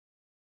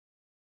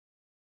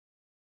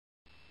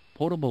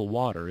Potable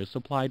water is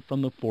supplied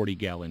from the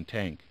 40-gallon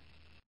tank.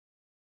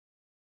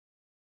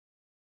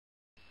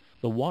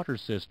 The water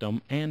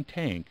system and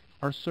tank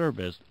are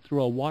serviced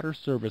through a water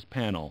service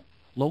panel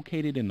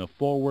located in the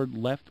forward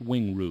left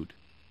wing root.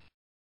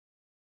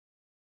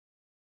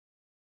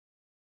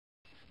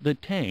 The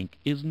tank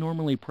is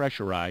normally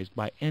pressurized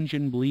by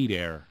engine bleed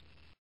air.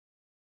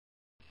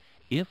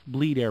 If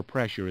bleed air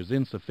pressure is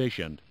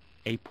insufficient,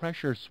 a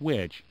pressure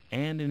switch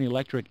and an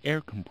electric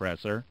air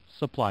compressor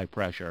supply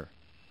pressure.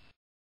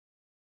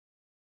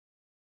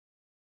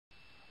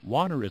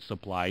 Water is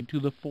supplied to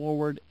the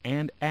forward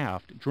and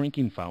aft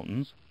drinking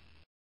fountains,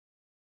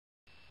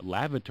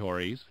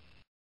 lavatories,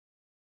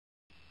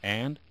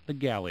 and the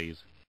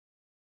galleys.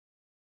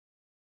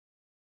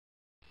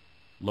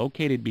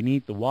 Located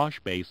beneath the wash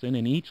basin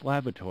in each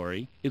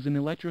lavatory is an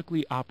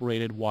electrically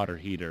operated water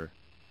heater.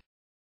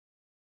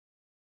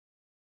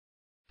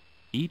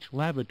 Each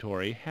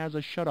lavatory has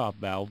a shutoff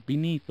valve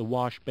beneath the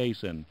wash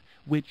basin,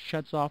 which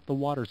shuts off the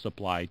water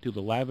supply to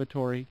the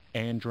lavatory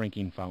and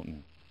drinking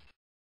fountain.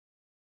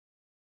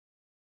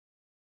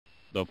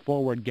 The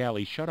forward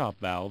galley shutoff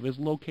valve is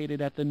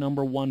located at the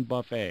number 1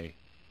 buffet.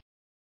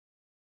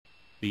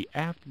 The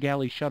aft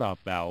galley shutoff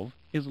valve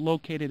is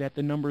located at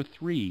the number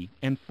 3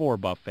 and 4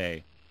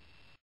 buffet.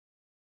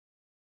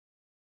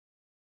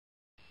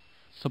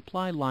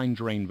 Supply line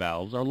drain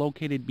valves are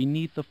located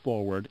beneath the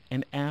forward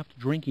and aft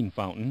drinking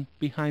fountain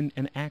behind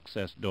an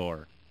access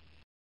door.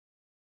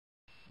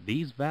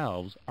 These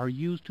valves are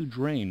used to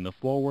drain the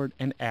forward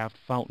and aft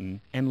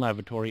fountain and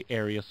lavatory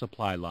area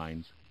supply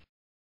lines.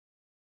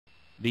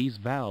 These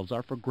valves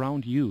are for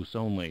ground use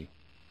only.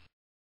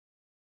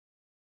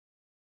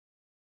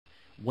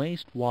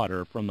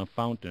 Wastewater from the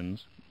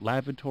fountains,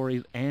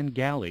 lavatories, and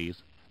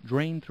galleys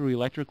drain through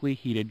electrically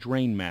heated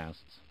drain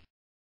masts.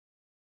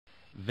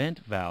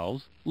 Vent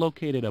valves,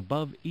 located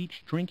above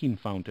each drinking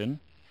fountain,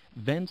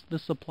 vents the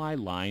supply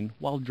line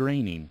while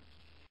draining.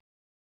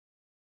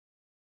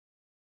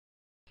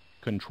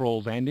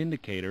 Controls and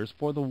indicators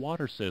for the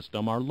water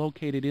system are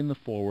located in the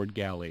forward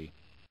galley.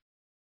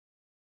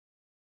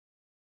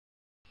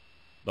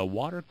 The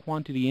water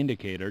quantity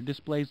indicator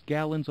displays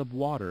gallons of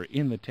water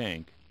in the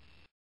tank.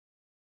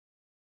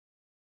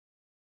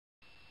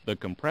 The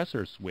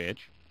compressor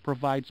switch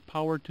provides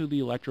power to the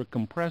electric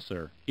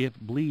compressor if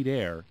bleed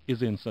air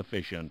is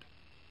insufficient.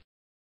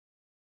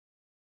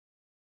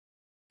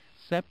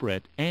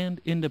 Separate and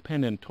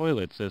independent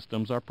toilet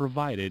systems are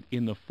provided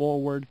in the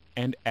forward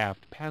and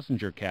aft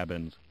passenger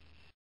cabins.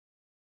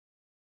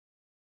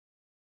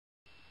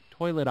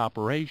 Toilet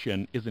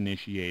operation is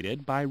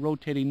initiated by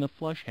rotating the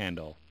flush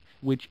handle,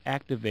 which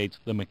activates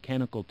the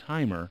mechanical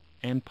timer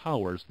and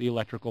powers the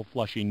electrical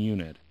flushing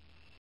unit.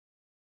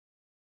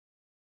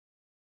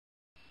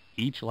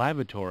 Each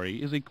lavatory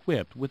is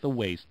equipped with a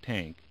waste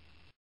tank.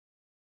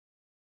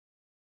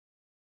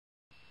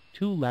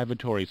 2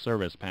 lavatory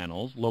service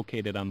panels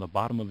located on the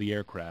bottom of the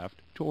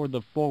aircraft toward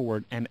the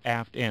forward and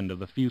aft end of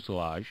the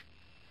fuselage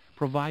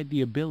provide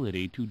the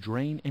ability to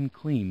drain and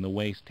clean the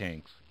waste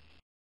tanks.